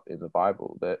about in the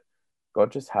Bible, that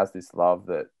God just has this love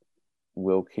that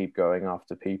will keep going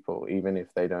after people, even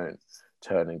if they don't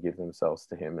turn and give themselves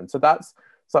to him. And so that's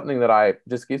something that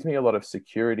just gives me a lot of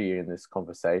security in this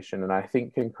conversation, and I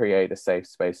think can create a safe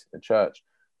space in the church,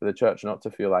 for the church not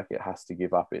to feel like it has to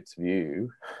give up its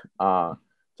view to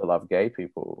love gay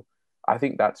people. I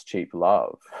think that's cheap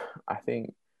love. I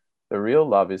think the real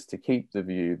love is to keep the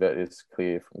view that is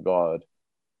clear from God,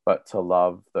 but to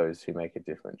love those who make a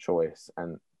different choice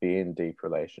and be in deep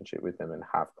relationship with them and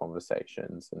have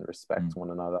conversations and respect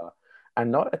one another, and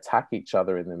not attack each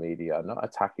other in the media, not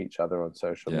attack each other on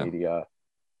social media,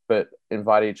 but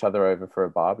invite each other over for a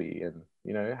barbie, and,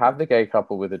 have the gay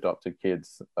couple with adopted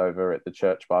kids over at the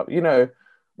church barbie,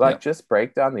 just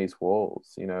break down these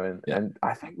walls, and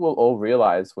I think we'll all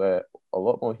realize we're a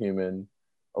lot more human,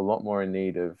 a lot more in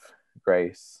need of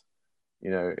grace,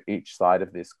 each side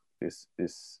of this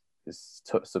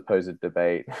supposed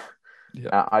debate.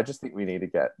 I just think we need to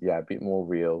get a bit more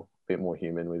real, a bit more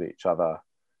human with each other,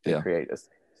 and create a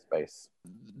space.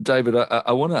 David,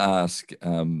 I want to ask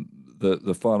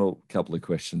the final couple of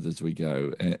questions as we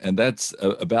go, and that's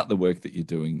about the work that you're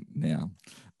doing now.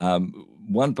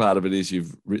 One part of it is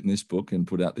you've written this book and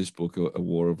put out this book, A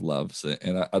War of Love. So,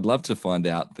 and I'd love to find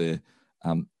out the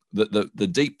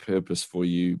deep purpose for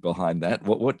you behind that.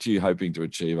 What are you hoping to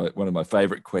achieve? One of my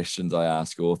favorite questions I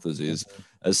ask authors is,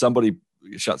 as somebody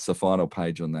shuts the final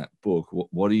page on that book,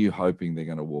 what are you hoping they're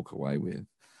going to walk away with?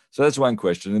 So that's one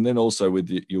question. And then also with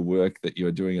your work that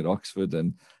you're doing at Oxford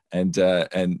and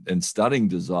studying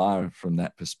desire from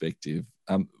that perspective,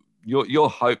 your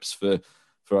hopes for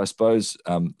I suppose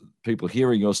people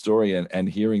hearing your story and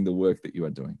hearing the work that you are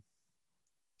doing.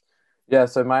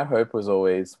 So my hope was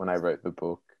always, when I wrote the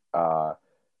book,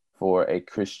 for a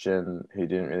Christian who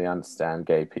didn't really understand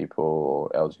gay people or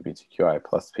LGBTQI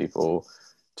plus people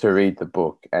to read the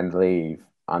book and leave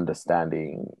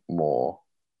understanding more,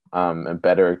 and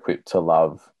better equipped to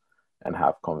love and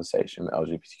have conversation with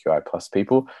LGBTQI plus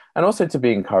people, and also to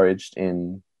be encouraged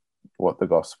in what the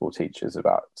gospel teaches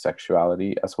about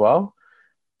sexuality as well.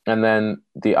 And then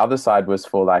the other side was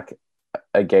for like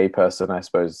a gay person, I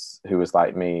suppose, who was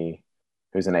like me,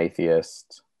 who's an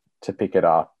atheist, to pick it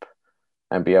up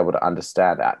and be able to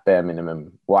understand at bare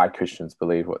minimum why Christians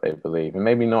believe what they believe, and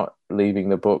maybe not leaving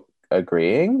the book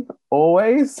agreeing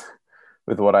always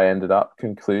with what I ended up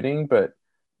concluding, but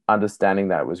understanding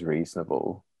that it was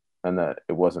reasonable and that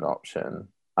it was an option.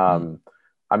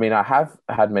 I mean, I have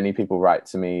had many people write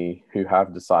to me who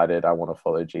have decided I want to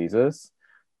follow Jesus,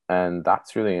 and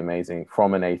that's really amazing,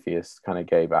 from an atheist kind of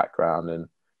gay background. And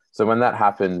so when that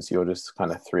happens, you're just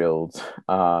kind of thrilled.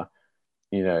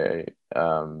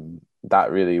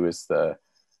 That really was the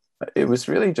It was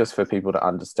really just for people to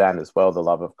understand as well the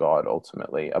love of God,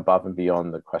 ultimately, above and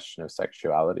beyond the question of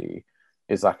sexuality,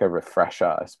 is like a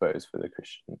refresher, I suppose, for the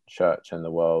Christian church and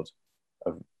the world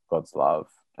of God's love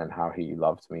and how he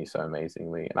loved me so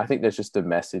amazingly. And I think there's just a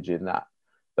message in that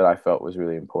I felt was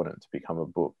really important to become a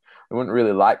book. I wouldn't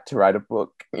really like to write a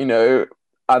book,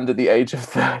 under the age of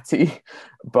 30,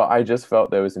 but I just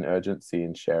felt there was an urgency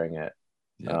in sharing it.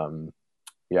 Yeah.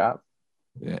 Yeah.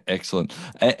 Yeah, excellent.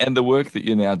 And the work that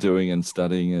you're now doing and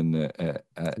studying, and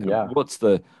what's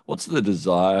the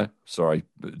desire? Sorry,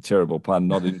 terrible pun,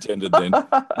 not intended. Then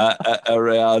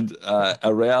around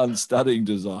studying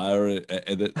desire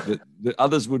that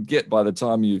others would get by the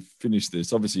time you finish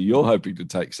this. Obviously, you're hoping to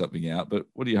take something out, but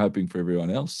what are you hoping for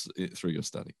everyone else through your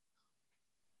study?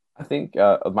 I think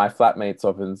my flatmates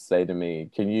often say to me,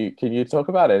 "Can you talk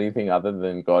about anything other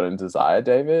than God and desire,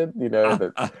 David?"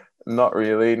 That. Not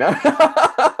really, no.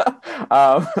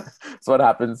 It's what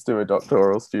happens to a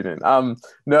doctoral student.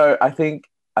 No, I think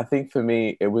for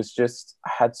me, it was just, I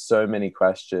had so many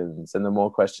questions, and the more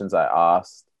questions I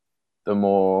asked, the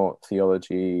more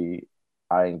theology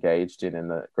I engaged in,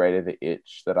 and the greater the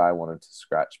itch that I wanted to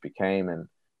scratch became. And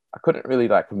I couldn't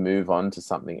really move on to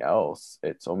something else.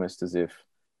 It's almost as if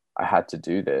I had to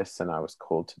do this, and I was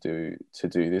called to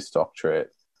do this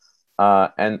doctorate.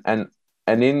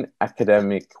 And in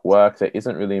academic work, there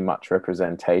isn't really much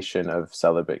representation of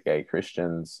celibate gay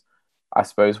Christians. I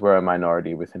suppose we're a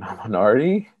minority within a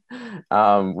minority.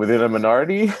 Within a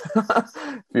minority.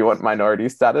 If you want minority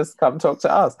status, come talk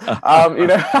to us.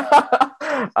 And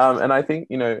I think,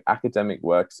 academic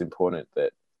work's important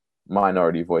that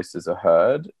minority voices are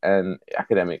heard, and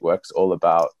academic work's all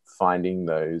about finding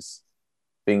those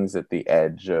things at the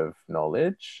edge of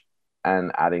knowledge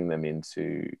and adding them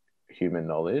into human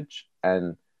knowledge.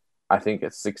 And I think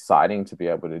it's exciting to be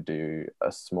able to do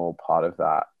a small part of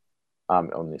that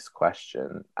on this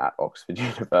question at Oxford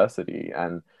University,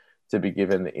 and to be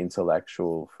given the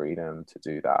intellectual freedom to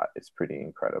do that is pretty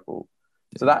incredible.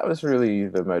 Yeah. So that was really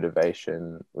the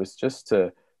motivation, was just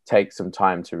to take some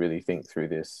time to really think through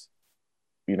this,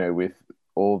 with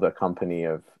all the company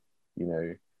of,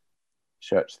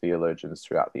 church theologians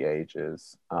throughout the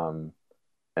ages,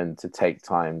 and to take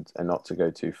time and not to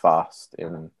go too fast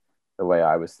in the way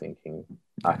I was thinking.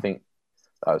 Yeah. I think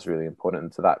that was really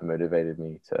important. So that motivated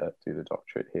me to do the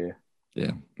doctorate here.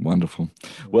 Yeah, wonderful.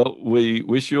 Well, we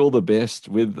wish you all the best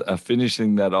with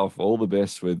finishing that off. All the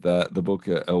best with the book,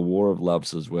 A War of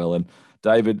Loves, as well. And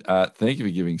David, thank you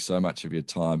for giving so much of your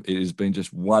time. It has been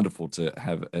just wonderful to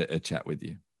have a chat with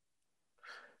you.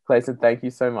 Clayton, thank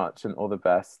you so much, and all the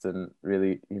best, and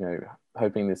really,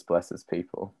 hoping this blesses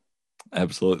people.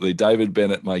 Absolutely. David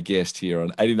Bennett, my guest here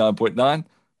on 89.9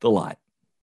 The Light.